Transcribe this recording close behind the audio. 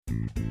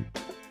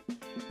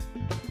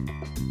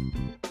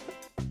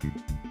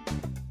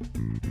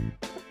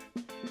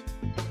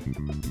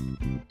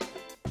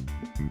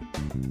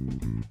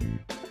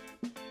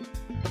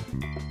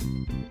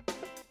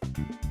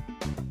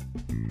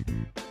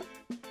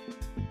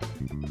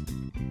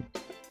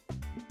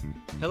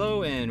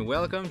Hello and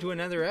welcome to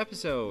another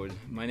episode.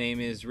 My name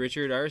is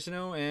Richard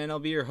Arsenault and I'll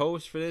be your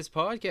host for this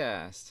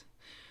podcast.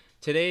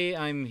 Today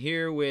I'm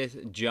here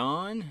with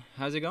John.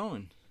 How's it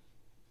going?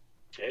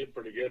 Hey,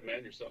 pretty good,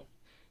 man. Yourself?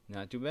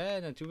 Not too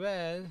bad, not too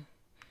bad.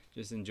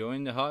 Just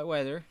enjoying the hot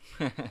weather.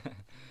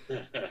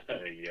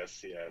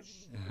 Yes,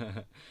 yes.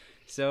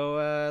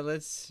 So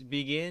let's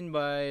begin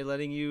by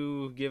letting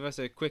you give us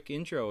a quick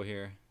intro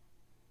here.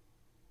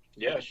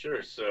 Yeah,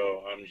 sure.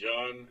 So I'm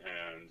John,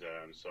 and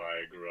so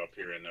I grew up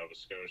here in Nova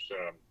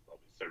Scotia. I'll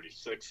be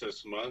 36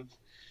 this month.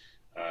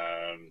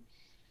 Um,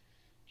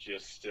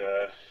 just,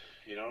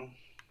 you know,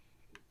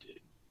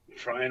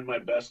 trying my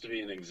best to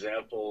be an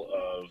example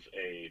of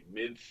a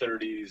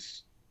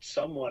mid-30s,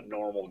 somewhat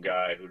normal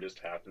guy who just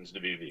happens to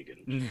be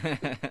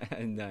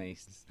vegan.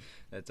 Nice.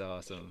 That's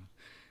awesome.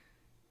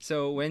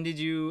 So when did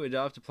you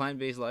adopt a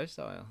plant-based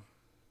lifestyle?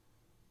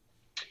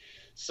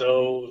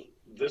 So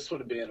this would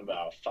have been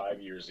about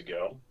 5 years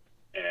ago,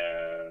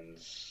 and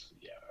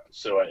yeah,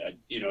 so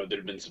there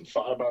had been some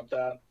thought about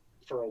that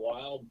for a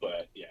while,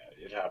 but yeah,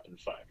 it happened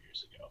 5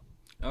 years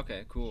ago.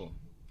 Okay, cool.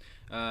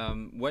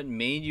 What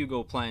made you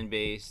go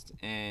plant-based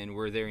and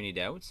were there any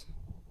doubts?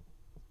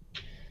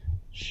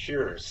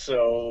 Sure.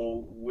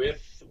 So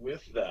with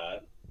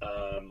that,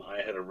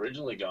 I had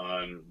originally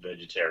gone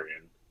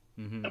vegetarian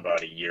Mm-hmm.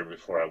 about a year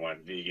before I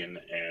went vegan,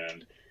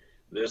 and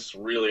this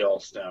really all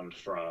stemmed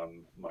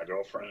from my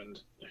girlfriend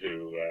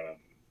who.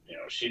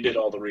 She did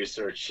all the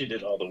research, she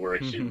did all the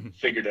work, she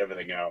figured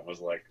everything out, and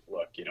was like,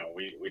 look,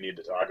 we need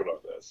to talk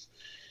about this.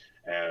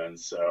 And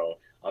so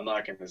I'm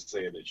not going to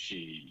say that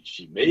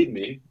she made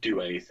me do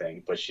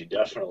anything, but she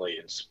definitely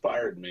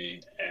inspired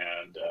me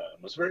and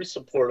was very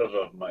supportive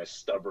of my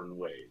stubborn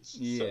ways. So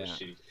Yeah.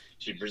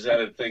 she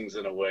presented things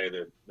in a way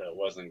that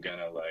wasn't going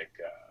to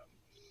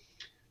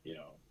you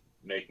know,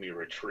 make me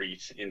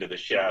retreat into the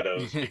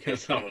shadows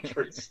because I'm a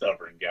pretty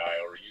stubborn guy,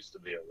 or used to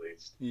be at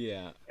least.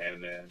 Yeah.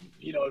 And then,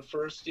 at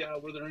first, yeah,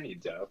 were there any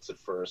doubts at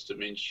first? I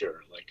mean,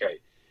 sure.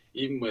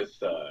 Even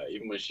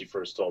when she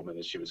first told me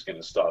that she was going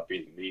to stop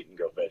eating meat and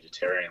go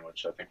vegetarian,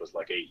 which I think was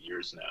like 8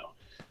 years now,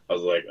 I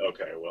was like,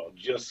 okay, well,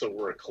 just so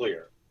we're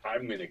clear,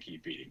 I'm going to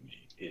keep eating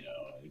meat,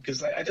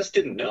 because I just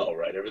didn't know,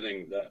 right?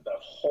 Everything, that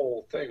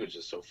whole thing was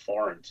just so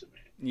foreign to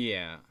me.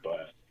 Yeah.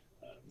 But,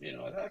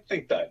 I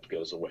think that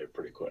goes away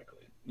pretty quickly.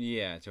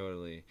 Yeah,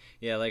 totally.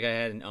 Yeah, like I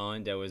had an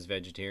aunt that was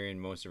vegetarian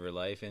most of her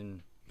life,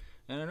 and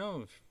I don't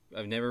know,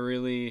 I've never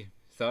really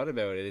thought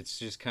about it. It's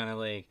just kind of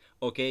like,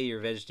 okay, you're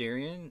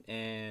vegetarian,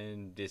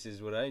 and this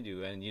is what I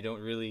do, and you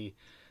don't really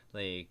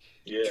like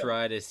Yeah.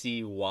 try to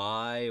see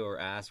why or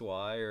ask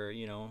why or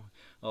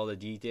all the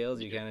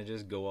details. You Yeah. kind of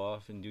just go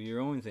off and do your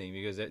own thing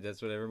because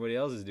that's what everybody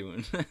else is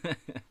doing.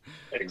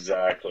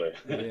 Exactly.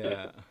 Yeah.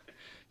 Yeah.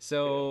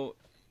 So,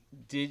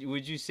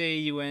 would you say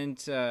you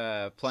went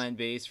plant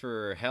based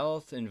for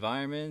health,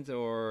 environment,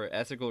 or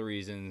ethical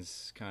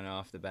reasons, kind of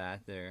off the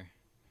bat there?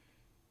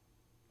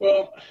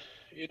 Well,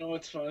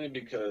 it's funny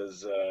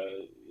because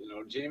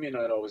Jamie and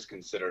I'd always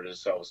considered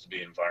ourselves to be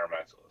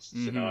environmentalists.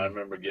 I Mm-hmm.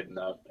 remember getting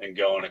up and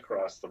going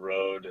across the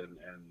road and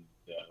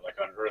like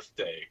on Earth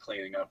Day,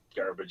 cleaning up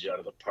garbage out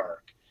of the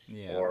park,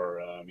 Yeah. or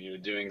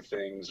doing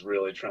things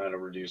really trying to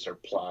reduce our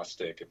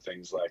plastic and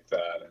things like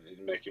that,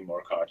 and making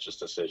more conscious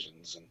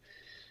decisions.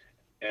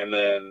 And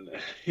then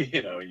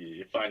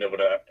you find out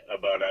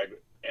about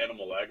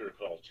animal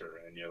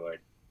agriculture, and you're like,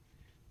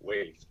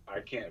 wait, I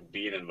can't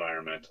be an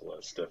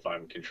environmentalist if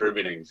I'm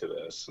contributing to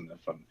this, and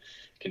if I'm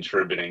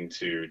contributing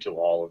to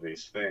all of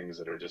these things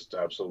that are just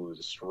absolutely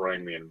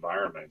destroying the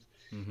environment.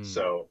 Mm-hmm.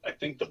 So I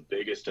think the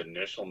biggest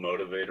initial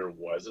motivator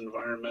was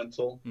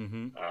environmental.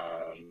 Mm-hmm.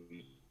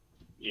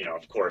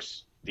 Of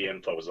course, the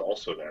info was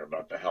also there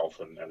about the health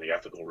and the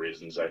ethical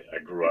reasons. I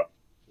grew up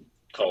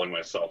calling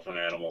myself an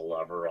animal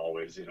lover,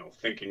 always,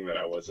 thinking that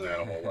I was an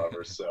animal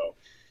lover. So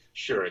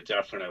sure, it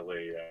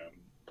definitely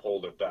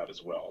pulled at that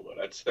as well.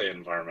 But I'd say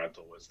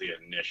environmental was the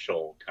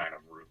initial kind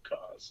of root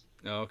cause.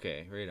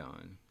 Okay, right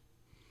on.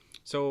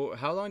 So,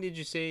 how long did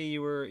you say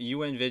you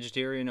went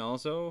vegetarian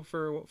also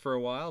for a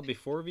while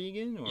before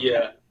vegan or?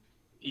 Yeah,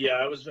 yeah,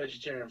 I was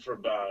vegetarian for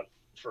about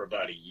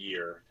a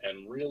year,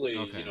 and really,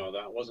 Okay.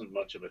 that wasn't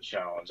much of a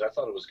challenge. I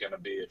thought it was going to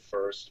be at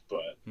first,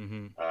 but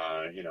Mm-hmm.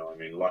 I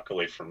mean,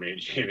 luckily for me,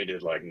 Jamie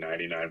did like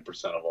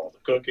 99% of all the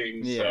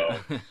cooking,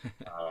 Yeah. so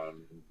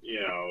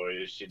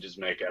she just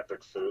make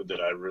epic food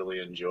that I really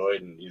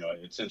enjoyed. And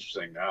it's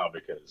interesting now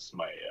because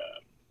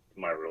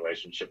my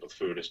relationship with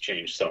food has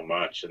changed so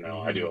much, and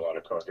now I Mm-hmm. do a lot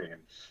of cooking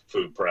and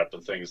food prep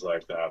and things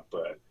like that.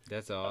 But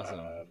That's awesome.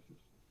 uh,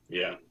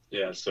 yeah,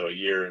 yeah. So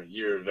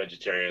you're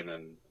vegetarian,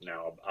 and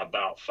now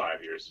about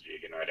 5 years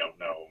vegan. I don't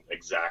know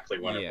exactly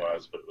when it Yeah.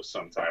 was, but it was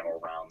sometime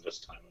around this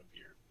time of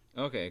year.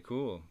 Okay.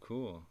 Cool.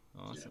 Cool.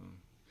 Yeah. Awesome.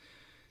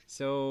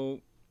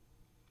 So,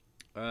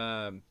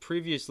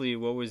 previously,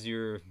 what was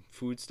your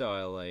food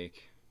style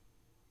like?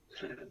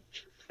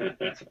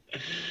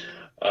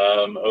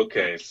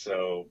 Okay,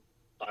 so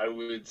I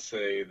would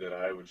say that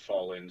I would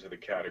fall into the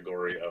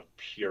category of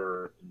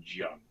pure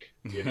junk.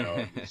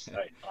 Just,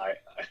 I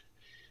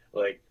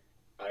like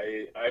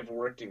I've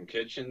worked in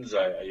kitchens.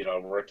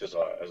 I've worked as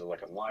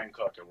like a line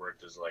cook. I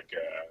worked as like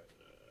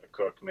a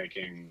cook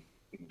making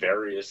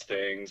various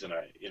things, and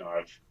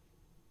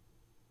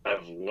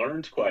I've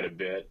learned quite a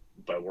bit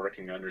by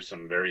working under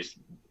some very,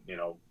 you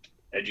know,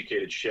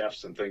 educated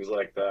chefs and things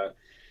like that.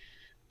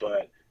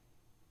 But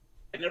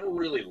I never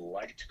really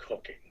liked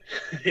cooking.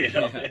 You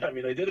know, Yeah. I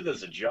mean, I did it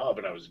as a job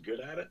and I was good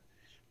at it,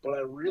 but I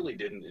really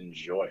didn't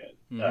enjoy it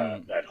Hmm.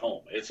 at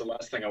home. It's the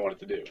last thing I wanted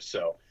to do.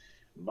 So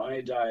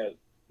my diet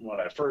when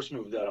I first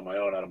moved out on my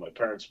own, out of my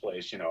parents'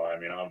 place, you know, I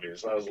mean,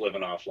 obviously I was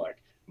living off like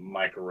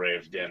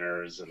microwave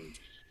dinners and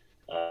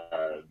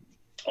uh,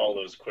 all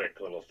those quick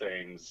little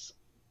things.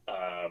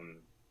 Um,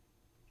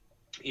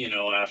 you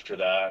know, after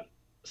that,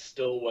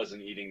 still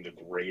wasn't eating the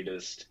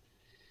greatest.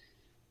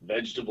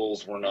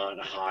 Vegetables were not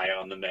high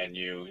on the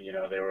menu. You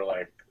know, they were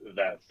like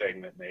that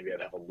thing that maybe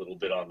I'd have a little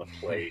bit on the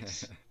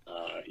plate.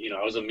 You know,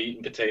 I was a meat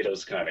and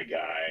potatoes kind of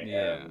guy,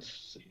 Yeah. and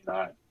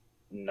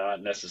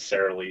not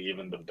necessarily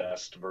even the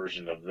best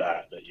version of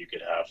that you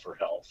could have for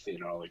health. You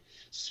know, like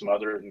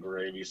smother it in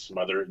gravy,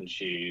 smother it in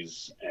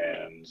cheese,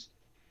 and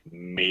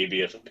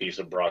maybe if a piece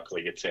of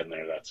broccoli gets in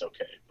there, that's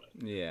okay.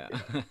 But Yeah. you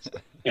know, so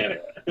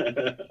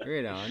anyway,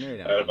 Right on, right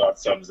that on. about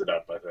sums it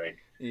up, I think.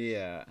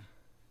 Yeah.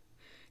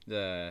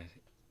 The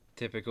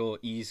typical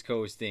East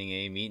Coast thing,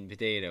 eh? Meat and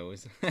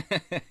potatoes.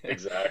 I've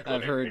Exactly,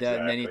 heard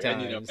that many exactly.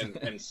 And you know, times.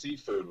 and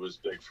seafood was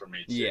big for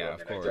me too. Yeah, I of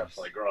mean, I course.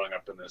 definitely growing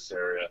up in this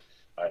area,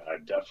 I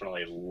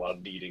definitely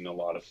loved eating a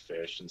lot of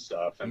fish and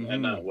stuff, and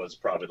Hmm. that was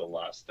probably the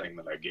last thing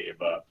that I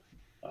gave up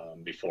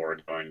before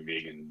going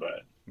vegan.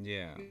 But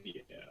Yeah.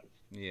 yeah,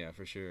 Yeah,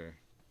 for sure.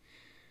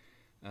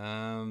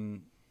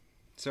 Um,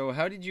 so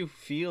how did you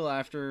feel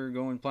after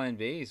going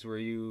plant-based? Were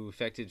you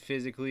affected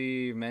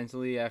physically,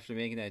 mentally after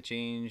making that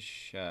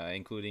change,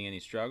 including any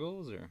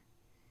struggles or?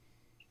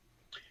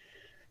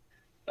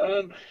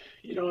 um,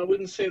 you know, I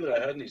wouldn't say that I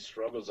had any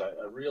struggles. I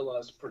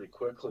realized pretty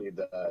quickly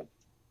that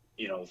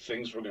you know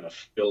things were going to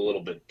feel a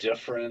little bit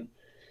different.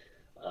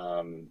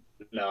 Um,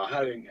 Now,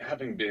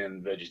 having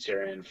been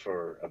vegetarian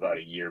for about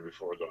a year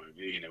before going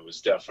vegan, it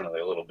was definitely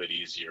a little bit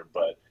easier.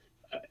 But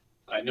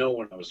I know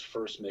when I was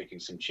first making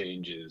some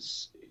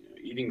changes, you know,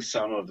 eating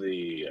some of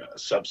the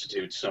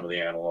substitutes, some of the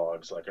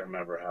analogs, like I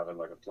remember having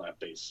like a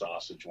plant-based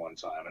sausage one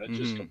time, and it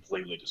just Hmm.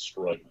 completely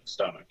destroyed my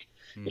stomach.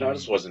 You know, I Hmm.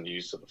 just wasn't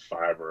used to the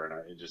fiber, and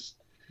I just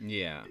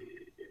Yeah.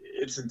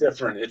 it's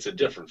a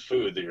different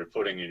food that you're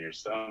putting in your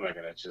stomach,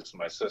 and it's just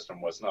my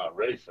system was not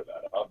ready for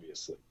that,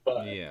 obviously.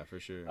 But Yeah, for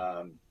sure.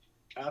 um,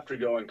 after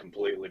going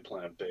completely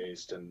plant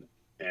based and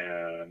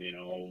you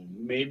know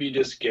maybe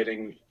just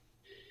getting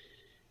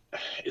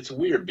it's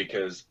weird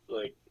because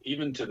like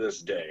even to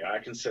this day I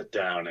can sit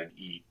down and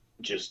eat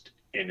just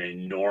an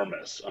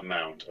enormous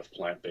amount of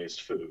plant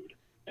based food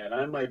and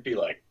I might be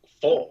like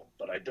full,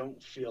 but I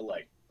don't feel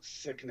like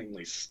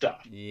sickeningly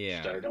stuffed.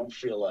 Yeah. I don't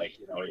feel like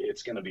you know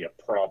it's going to be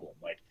a problem.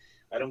 Like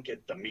I don't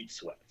get the meat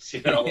sweats,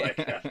 you know, like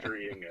after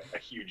eating a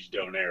huge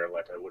donair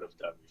like I would have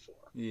done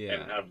before and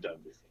Yeah. have done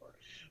before.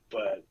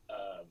 But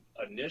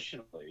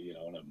initially, you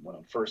know, when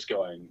I'm first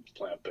going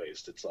plant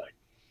based, it's like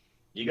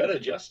you got to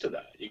adjust to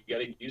that. You got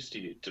to get used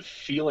to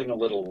feeling a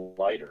little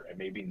lighter and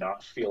maybe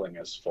not feeling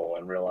as full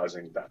and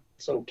realizing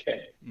that's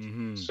okay.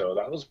 Hmm. So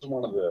that was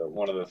one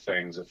of the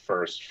things at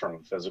first from a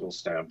physical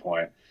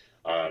standpoint.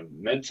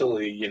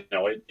 Mentally, you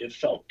know, it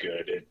felt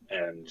good,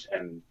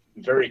 and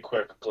very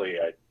quickly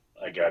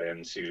I got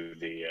into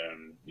the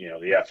you know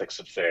the ethics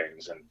of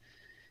things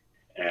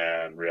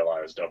and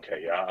realized,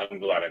 okay, yeah, I'm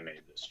glad I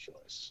made this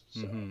choice.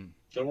 So Hmm.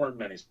 there weren't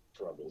many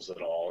struggles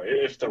at all.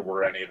 If there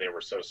were any, they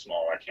were so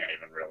small I can't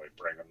even really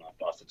bring them up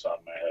off the top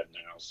of my head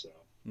now. So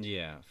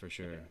Yeah, for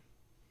sure. yeah.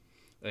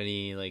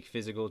 Any like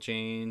physical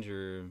change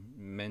or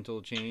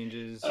mental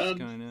changes, Um,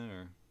 kind of,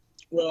 or?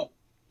 well,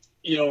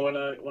 you know,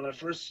 when I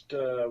first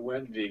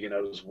went vegan,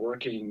 I was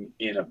working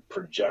in a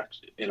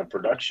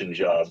production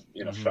job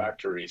in a Hmm.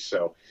 factory,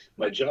 so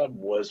my job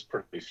was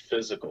pretty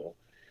physical.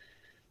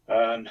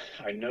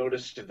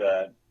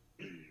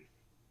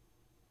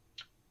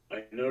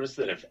 I noticed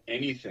that if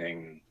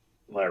anything,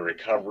 my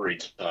recovery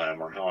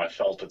time or how I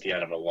felt at the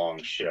end of a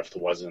long shift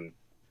wasn't.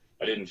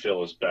 I didn't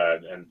feel as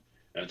bad, and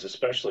it's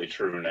especially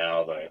true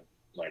now that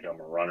like I'm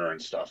a runner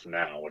and stuff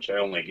now, which I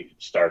only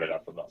started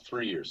up about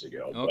 3 years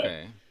ago.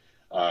 Okay.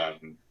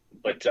 Um,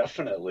 but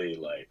definitely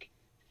like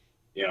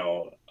you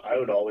know, I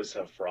would always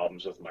have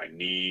problems with my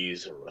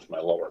knees or with my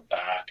lower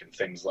back and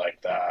things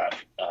like that.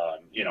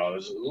 You know,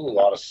 there's a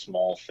lot of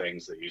small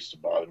things that used to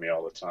bother me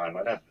all the time.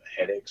 I'd have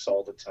headaches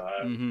all the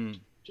time, Hmm.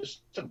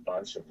 just a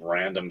bunch of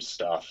random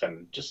stuff,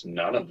 and just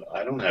none of.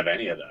 I don't have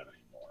any of that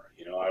anymore.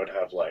 You know, I would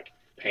have like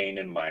pain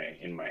in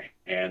my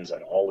hands.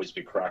 I'd always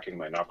be cracking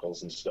my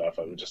knuckles and stuff.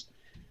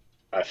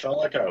 I felt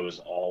like I was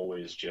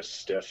always just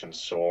stiff and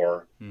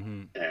sore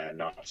Hmm. and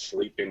not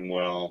sleeping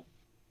well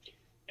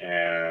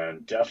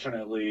and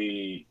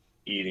definitely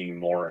eating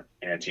more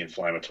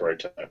anti-inflammatory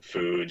type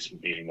foods,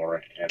 eating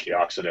more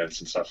antioxidants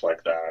and stuff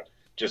like that,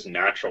 just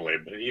naturally.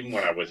 But even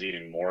when I was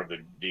eating more of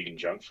the vegan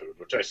junk food,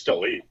 which I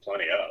still eat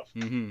plenty of,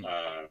 Hmm.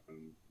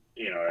 um,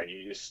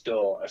 I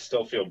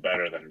still feel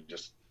better than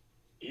just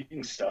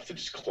eating stuff that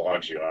just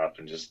clogs you up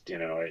and just,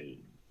 it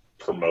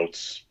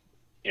promotes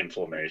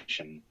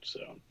inflammation. So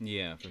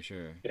Yeah, for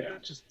sure. yeah,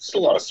 just a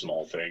lot of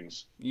small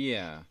things.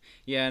 Yeah,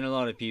 yeah, and a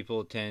lot of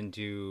people tend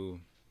to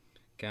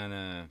kind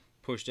of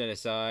push that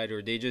aside,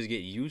 or they just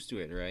get used to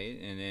it, right?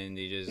 And then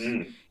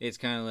Mm, it's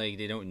kind of like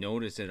they don't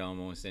notice it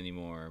almost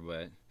anymore.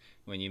 But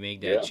when you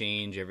make that yeah.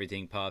 change,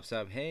 everything pops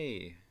up.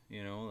 Hey,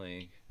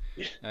 like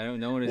Yeah. I don't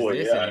notice Well,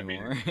 this yeah, I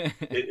mean, anymore.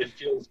 it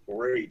feels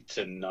great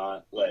to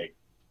not like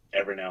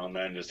every now and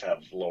then just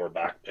have lower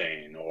back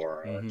pain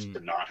or Mm-hmm. to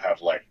not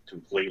have like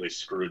completely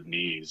screwed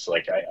knees.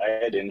 Like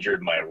I had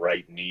injured my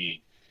right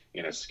knee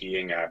in a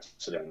skiing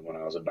accident when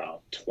I was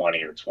about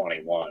 20 or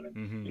 21. And,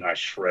 Mm-hmm. I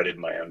shredded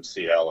my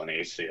MCL and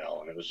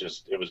ACL and it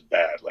was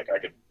bad. Like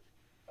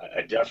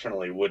I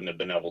definitely wouldn't have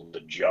been able to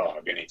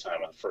jog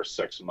anytime in the first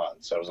 6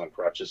 months. I was on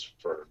crutches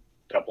for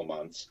a couple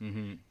months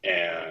Mm-hmm.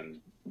 and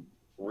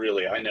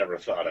really, I never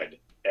thought I'd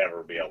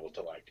ever be able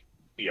to like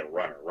be a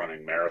runner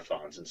running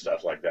marathons and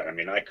stuff like that. I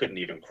mean, I couldn't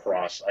even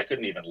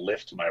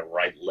lift my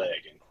right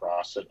leg and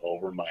cross it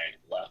over my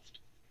left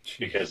Jeez.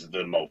 because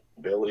the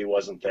mobility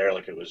wasn't there.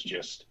 Like it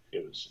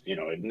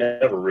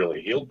never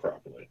really healed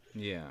properly.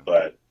 Yeah.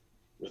 But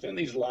within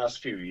these last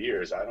few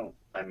years, I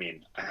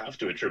have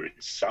to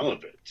attribute some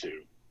of it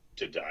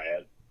to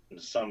diet. And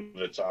some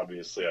of it's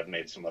obviously I've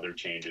made some other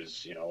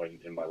changes,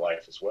 in my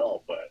life as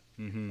well. But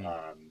Mm-hmm.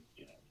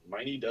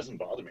 my knee doesn't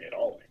bother me at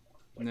all anymore.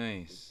 Like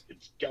Nice.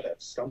 it's got to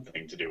have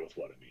something to do with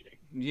what I'm eating.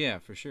 Yeah,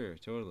 for sure.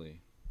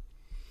 Totally.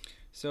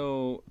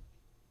 So,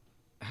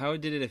 how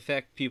did it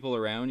affect people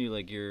around you,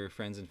 like your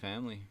friends and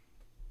family?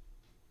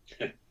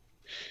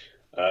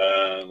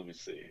 Let me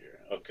see here.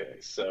 Okay,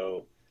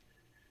 so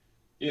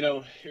it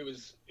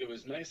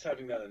was nice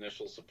having that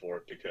initial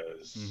support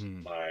because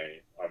Mm-hmm.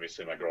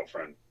 my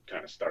girlfriend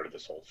kind of started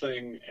this whole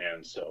thing,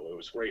 and so it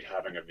was great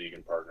having a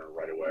vegan partner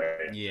right away,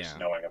 and just Yeah.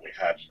 knowing that we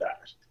had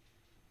that.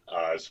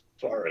 As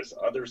far as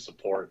other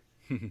support,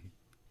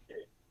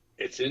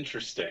 it's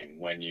interesting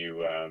when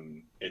you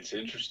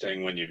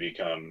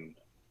become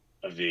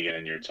a vegan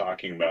and you're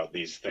talking about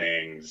these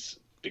things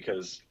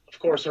because of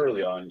course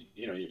early on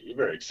you're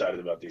very excited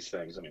about these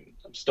things. I mean,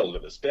 I'm still to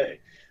this day,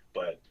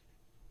 but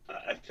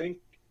I think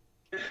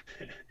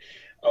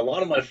a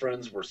lot of my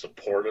friends were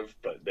supportive,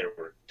 but they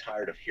were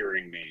tired of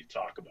hearing me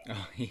talk about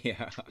Oh,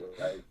 yeah. it,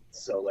 right?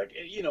 So like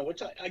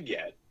which I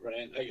get,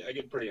 right? I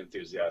get pretty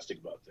enthusiastic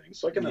about things,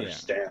 so I can Yeah.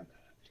 understand that.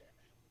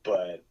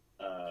 But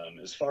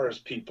as far as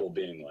people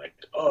being like,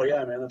 "Oh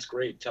yeah, man, that's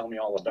great. Tell me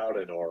all about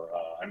it," or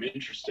 "I'm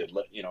interested.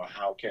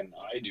 How can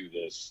I do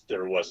this?"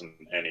 There wasn't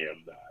any of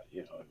that.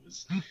 It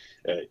was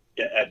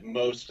at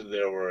most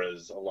there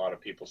was a lot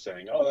of people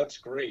saying, "Oh, that's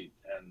great,"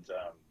 and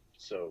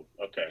so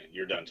okay,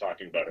 you're done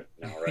talking about it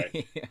now,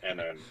 right? Yeah. And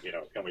then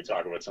can we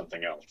talk about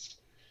something else?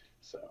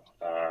 So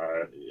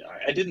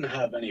I didn't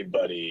have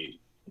anybody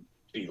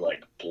be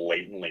like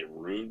blatantly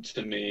rude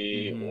to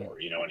me Mm-hmm. or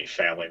any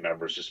family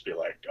members just be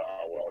like,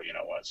 oh well, you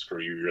know what,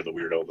 screw you, you're the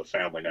weirdo of the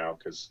family now,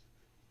 because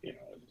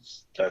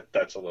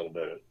that's a little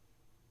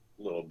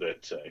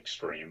bit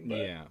extreme. But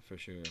Yeah, for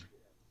sure.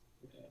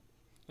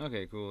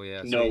 Okay, cool.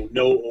 Yeah. So,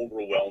 no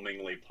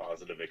overwhelmingly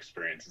positive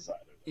experiences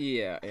either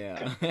yeah,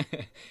 yeah.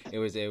 It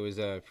was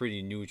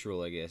pretty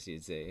neutral, I guess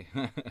you'd say.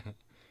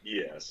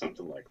 yeah,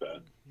 something like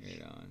that.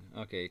 Right on.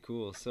 Okay,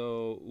 cool.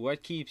 So,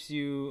 what keeps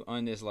you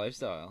on this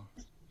lifestyle?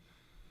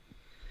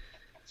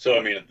 So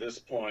I mean, at this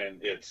point,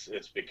 it's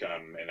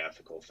become an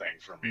ethical thing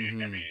for me.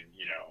 I Mm-hmm. mean,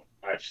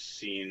 I've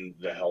seen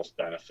the health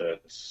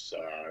benefits.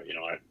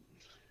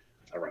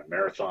 I run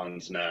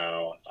marathons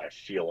now. I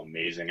feel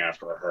amazing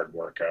after a hard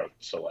workout.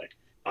 So like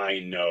I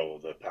know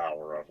the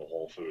power of a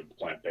whole food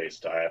plant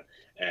based diet,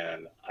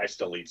 and I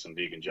still eat some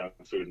vegan junk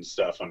food and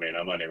stuff. I mean,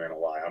 I'm not even gonna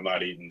lie, I'm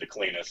not eating the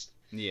cleanest,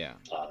 Yeah.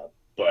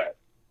 but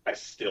I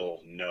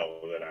still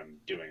know that I'm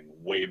doing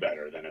way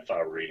better than if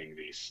I were eating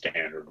the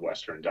standard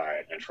Western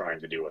diet and trying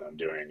to do what I'm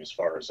doing as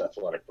far as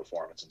athletic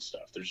performance and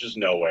stuff. There's just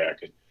no way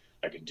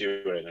I could do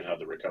it and have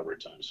the recovery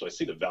time. So I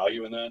see the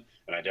value in that,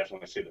 and I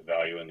definitely see the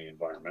value in the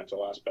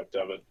environmental aspect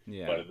of it.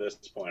 Yeah. But at this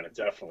point, it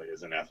definitely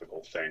is an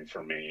ethical thing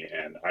for me,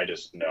 and I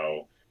just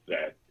know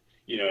that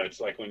it's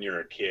like when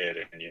you're a kid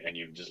and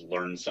you just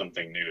learn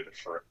something new that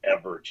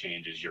forever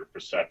changes your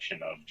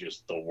perception of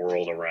just the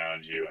world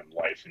around you and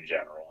life in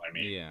general. I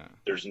mean, Yeah.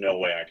 there's no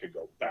way I could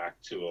go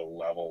back to a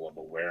level of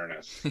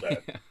awareness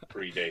that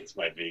predates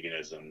my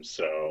veganism.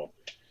 So,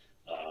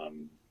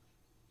 um,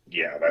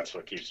 yeah, that's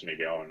what keeps me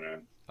going,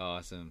 man.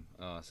 Awesome.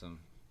 Awesome.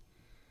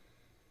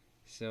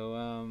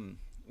 So,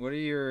 what are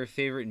your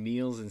favorite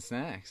meals and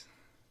snacks?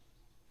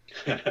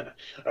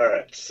 All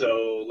right,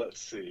 so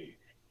let's see.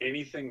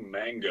 Anything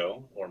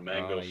mango or Oh,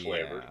 mango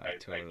flavored. yeah, I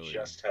totally.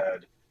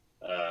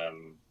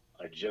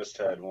 just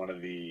had one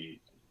of the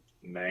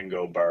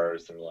mango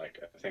bars. They're like,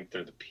 I think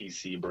they're the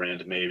PC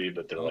brand maybe,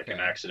 but they're like an Okay.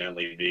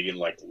 accidentally vegan,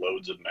 like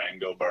loads of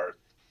mango bars.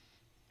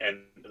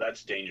 And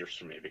that's dangerous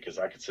for me because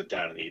I could sit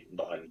down and eat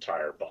the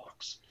entire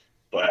box.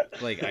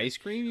 But Like ice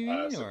cream, you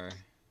mean, so or?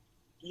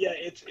 yeah,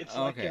 it's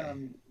like Okay.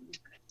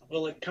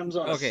 Well, it comes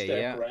on a Okay, stick,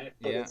 yeah, right?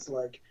 yeah.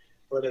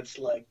 But it's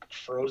like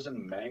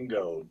frozen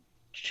mango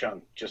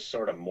chunk just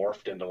sort of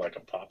morphed into like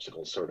a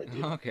popsicle sort of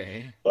deal.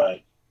 Okay.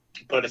 But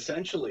but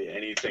essentially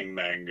anything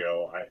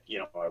mango.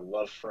 I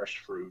love fresh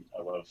fruit.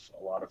 I love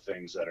a lot of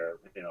things that are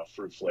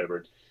fruit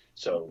flavored.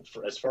 So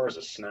as far as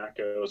a snack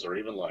goes, or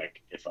even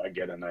like if I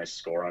get a nice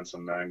score on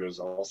some mangoes,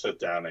 I'll sit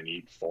down and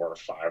eat 4 or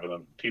 5 of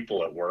them.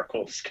 People at work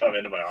will just come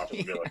into my office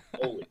and be like,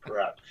 "Holy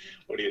crap,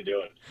 what are you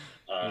doing?"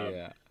 Um,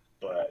 Yeah.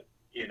 but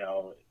you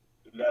know,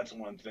 that's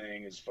one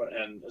thing. As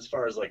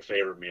far as like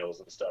favorite meals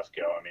and stuff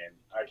go, I mean,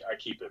 I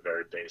keep it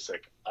very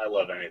basic. I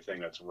love anything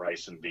that's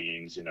rice and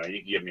beans. You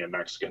can give me a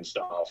Mexican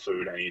style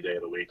food any day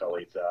of the week, I'll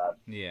eat that.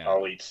 Yeah.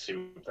 I'll eat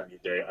soup any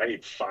day. I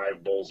eat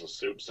 5 bowls of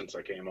soup since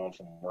I came home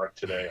from work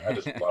today. I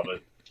just love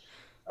it.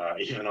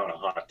 Even on a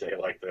hot day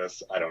like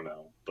this, I don't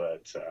know,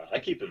 but I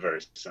keep it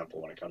very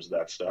simple when it comes to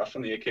that stuff.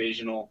 And the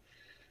occasional,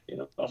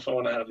 if I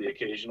want to have the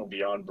occasional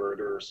Beyond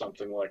Burger or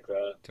something like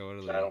that, I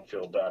Totally. don't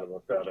feel bad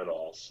about that at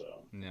all. So,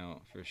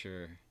 No, for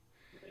sure.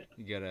 yeah.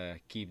 You gotta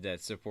keep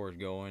that support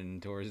going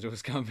towards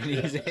those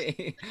companies,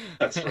 eh?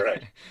 That's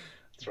right.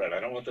 That's right.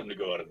 I don't want them to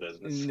go out of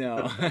business.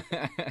 No.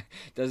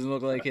 Doesn't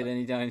look like it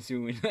anytime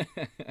soon.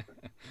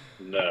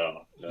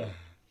 No, no.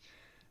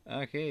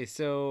 Okay,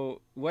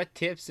 so what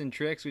tips and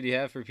tricks would you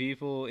have for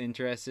people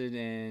interested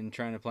in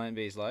trying a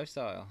plant-based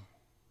lifestyle?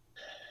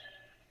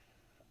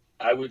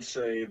 I would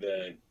say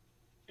that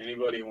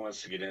anybody who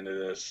wants to get into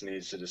this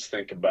needs to just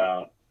think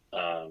about,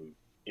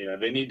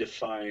 they need to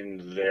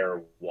find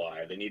their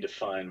why. They need to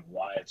find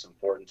why it's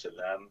important to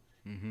them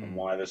and Mm-hmm.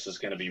 why this is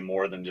going to be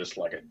more than just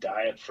like a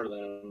diet for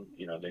them.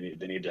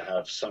 They need to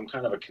have some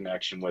kind of a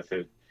connection with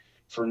it.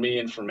 For me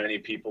and for many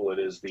people, it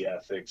is the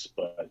ethics,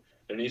 but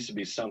there needs to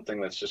be something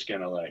that's just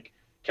going to like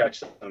catch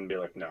them and be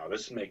like, no,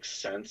 this makes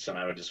sense,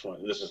 and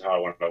this is how I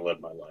want to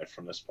live my life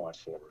from this point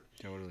forward.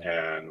 Totally.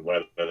 And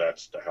whether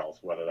that's the health,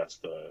 whether that's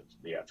the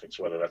ethics,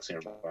 whether that's the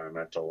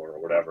environmental or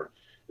whatever,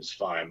 is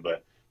fine.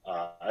 But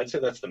I'd say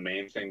that's the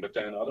main thing. But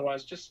then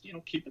otherwise, just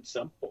keep it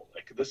simple.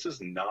 Like this is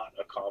not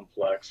a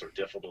complex or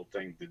difficult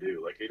thing to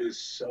do. Like it is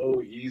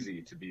so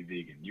easy to be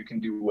vegan. You can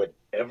do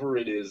whatever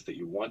it is that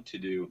you want to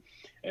do,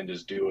 and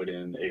just do it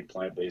in a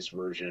plant-based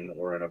version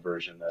or in a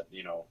version that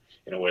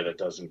in a way that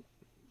doesn't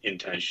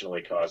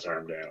intentionally cause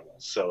harm to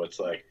animals. So it's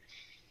like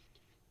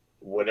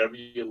whatever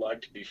you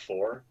liked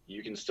before,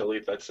 you can still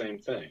eat that same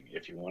thing.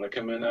 If you want to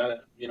come in at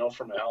it,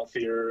 from a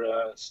healthier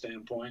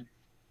standpoint,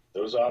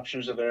 those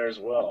options are there as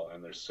well.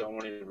 And there's so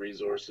many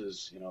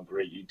resources,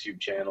 great YouTube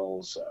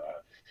channels.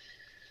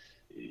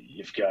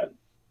 You've got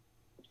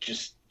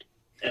just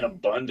an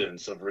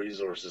abundance of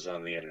resources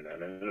on the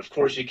internet. And of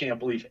course, you can't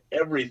believe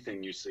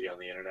everything you see on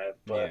the internet,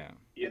 but,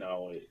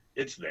 Yeah.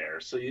 it's there.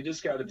 So you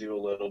just got to do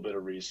a little bit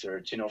of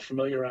research,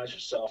 familiarize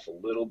yourself a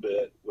little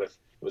bit with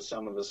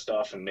some of the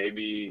stuff, and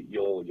maybe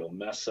you'll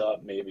mess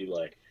up. Maybe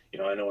like,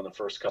 I know in the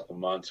first couple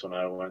months when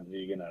I went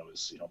vegan, I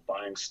was,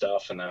 buying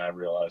stuff, and then I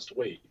realized,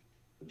 wait,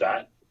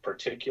 that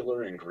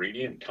particular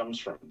ingredient comes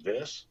from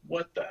this?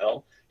 What the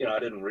hell? I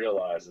didn't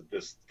realize that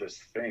this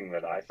thing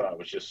that I thought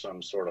was just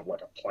some sort of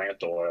like a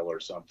plant oil or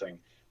something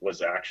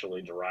was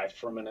actually derived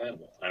from an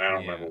animal. And I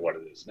don't Yeah. remember what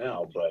it is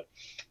now, but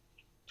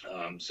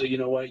so you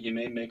know what? You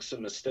may make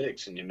some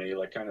mistakes and you may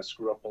like kind of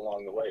screw up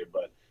along the way,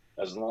 but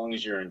as long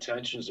as your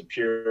intentions are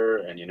pure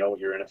and you know what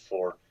you're in it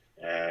for,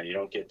 and you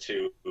don't get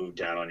too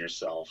down on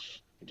yourself,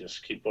 you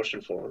just keep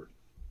pushing forward.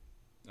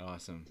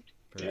 Awesome.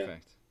 Yeah.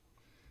 Perfect.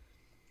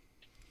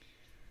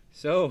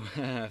 So,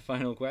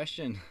 final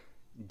question.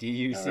 Do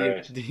you All see a,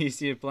 right. do you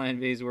see a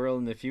plant-based world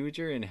in the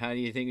future, and how do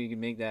you think we can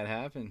make that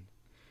happen?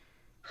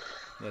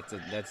 That's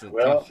a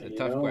Well,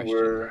 tough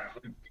question.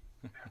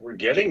 we're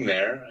getting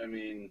there. I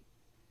mean,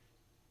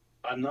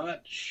 I'm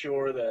not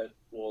sure that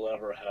we'll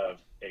ever have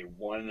a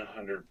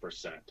 100%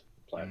 Mm-hmm.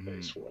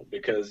 plant-based world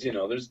because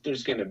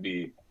there's going to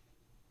be.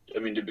 I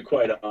mean, to be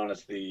quite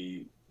honest,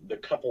 the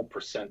couple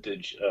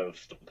percentage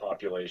of the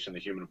population, the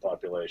human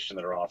population,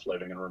 that are off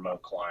living in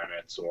remote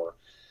climates or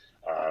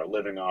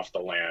living off the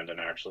land and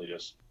actually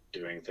just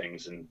doing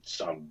things in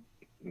some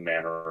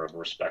manner of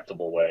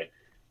respectable way,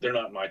 they're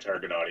not my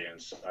target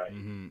audience.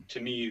 Mm-hmm. To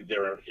me,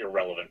 they're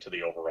irrelevant to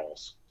the overall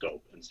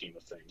scope and scheme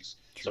of things.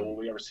 So True. will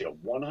we ever see a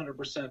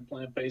 100%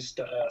 plant-based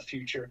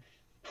future?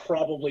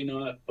 Probably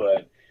not,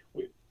 but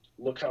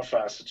look how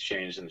fast it's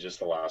changed in just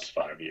the last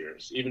 5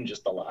 years, even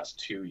just the last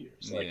 2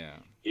 years. Like Yeah.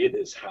 it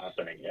is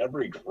happening.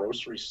 Every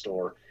grocery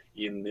store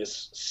in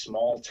this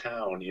small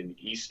town in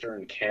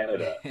Eastern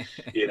Canada,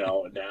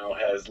 now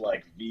has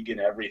like vegan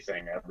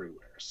everything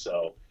everywhere.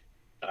 So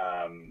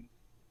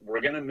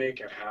we're going to make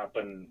it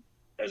happen.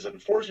 As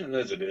unfortunate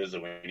as it is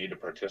that we need to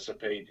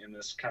participate in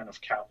this kind of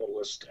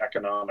capitalist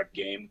economic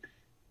game,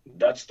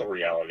 that's the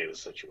reality of the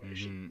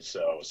situation. Mm-hmm.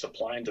 So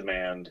supply and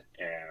demand,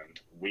 and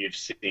we've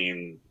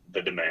seen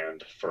the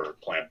demand for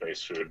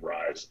plant-based food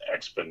rise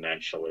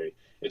exponentially.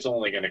 It's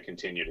only going to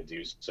continue to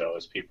do so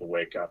as people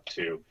wake up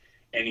to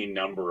any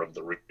number of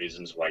the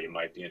reasons why you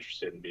might be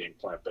interested in being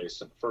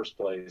plant-based in the first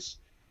place.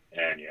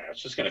 And yeah,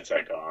 it's just going to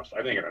take off.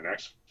 I think in the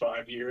next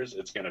 5 years,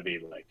 it's going to be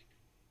like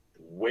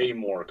way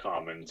more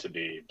common to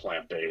be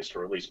plant-based,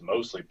 or at least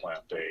mostly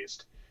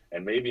plant-based.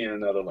 And maybe in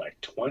another like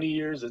 20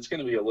 years, it's going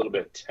to be a little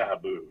bit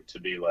taboo to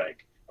be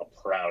like a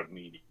proud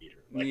meat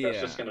eater. Like that's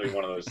just going to be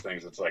one of those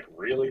things. It's like,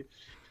 really,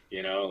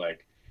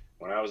 like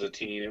when I was a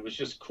teen, it was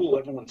just cool.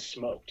 Everyone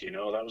smoked,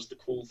 that was the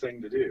cool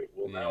thing to do.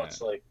 Well, now it's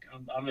like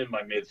I'm in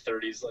my mid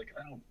 30s. Like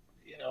I don't,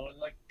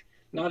 like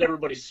not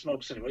everybody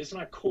smokes anyway. It's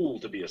not cool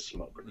to be a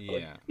smoker. Yeah.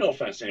 Like, no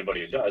offense to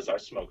anybody who does. I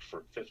smoked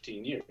for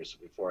 15 years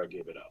before I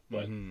gave it up.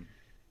 But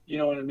you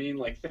know what I mean?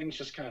 Like things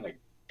just kind of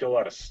go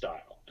out of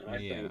style. And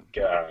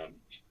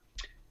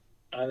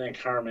I think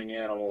harming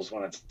animals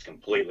when it's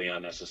completely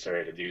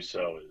unnecessary to do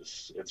so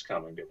it's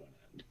coming to an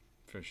end.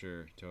 For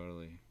sure,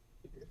 totally.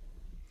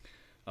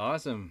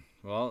 Awesome.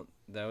 Well,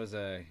 that was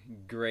a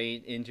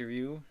great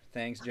interview.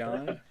 Thanks,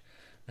 John.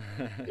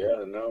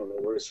 Yeah, no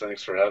worries.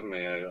 Thanks for having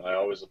me. I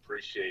always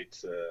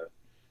appreciate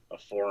a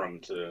forum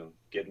to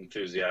get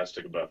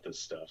enthusiastic about this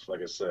stuff.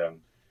 Like I said,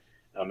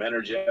 I'm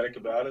energetic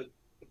about it,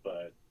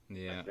 but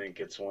I think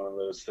it's one of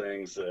those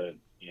things that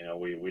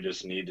we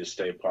just need to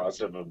stay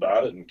positive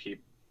about it and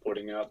keep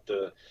putting out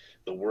the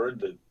word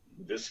that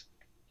this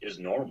is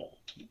normal.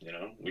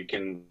 We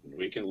can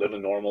live a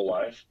normal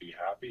life, be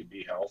happy,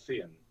 be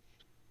healthy, and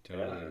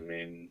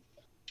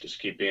just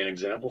keep being an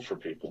example for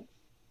people.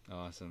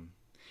 Awesome.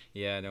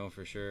 Yeah, no,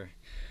 for sure.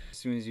 As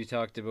soon as you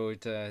talked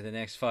about the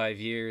next 5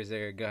 years,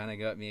 they kind of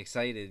got me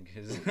excited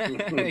because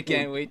I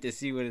can't wait to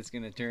see what it's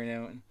going to turn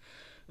out.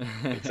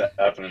 It's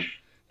happening.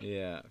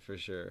 Yeah, for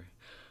sure.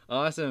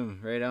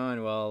 Awesome. Right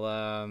on.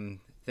 Well,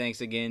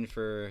 thanks again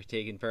for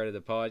taking part of the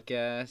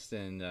podcast.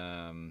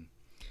 And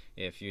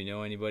if you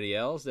know anybody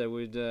else that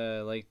would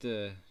like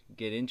to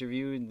get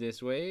interviewed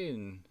this way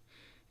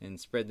and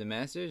spread the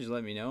message,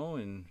 let me know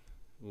and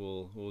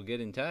we'll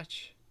get in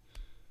touch.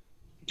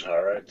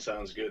 All right.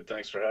 Sounds good.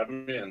 Thanks for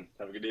having me and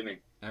have a good evening.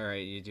 All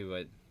right. You too,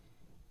 bud.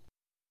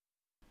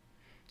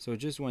 So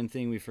just one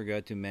thing we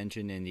forgot to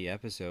mention in the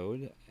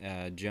episode,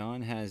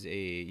 John has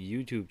a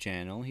YouTube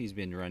channel he's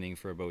been running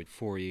for about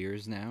 4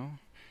 years now.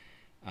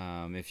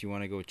 If you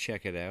want to go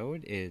check it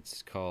out,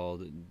 it's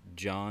called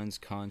John's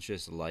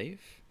Conscious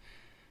Life.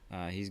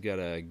 He's got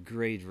a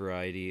great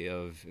variety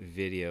of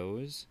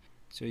videos,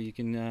 so you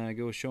can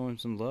go show him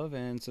some love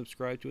and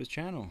subscribe to his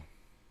channel.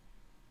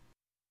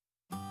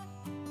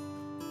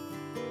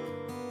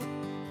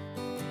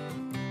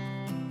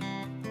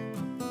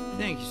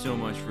 Thank you so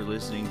much for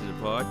listening to the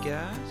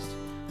podcast.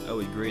 I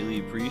would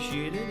greatly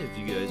appreciate it if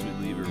you guys would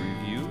leave a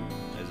review,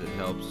 as it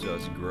helps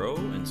us grow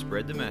and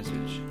spread the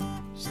message.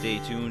 Stay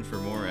tuned for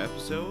more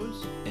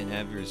episodes, and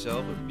have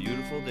yourself a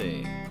beautiful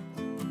day.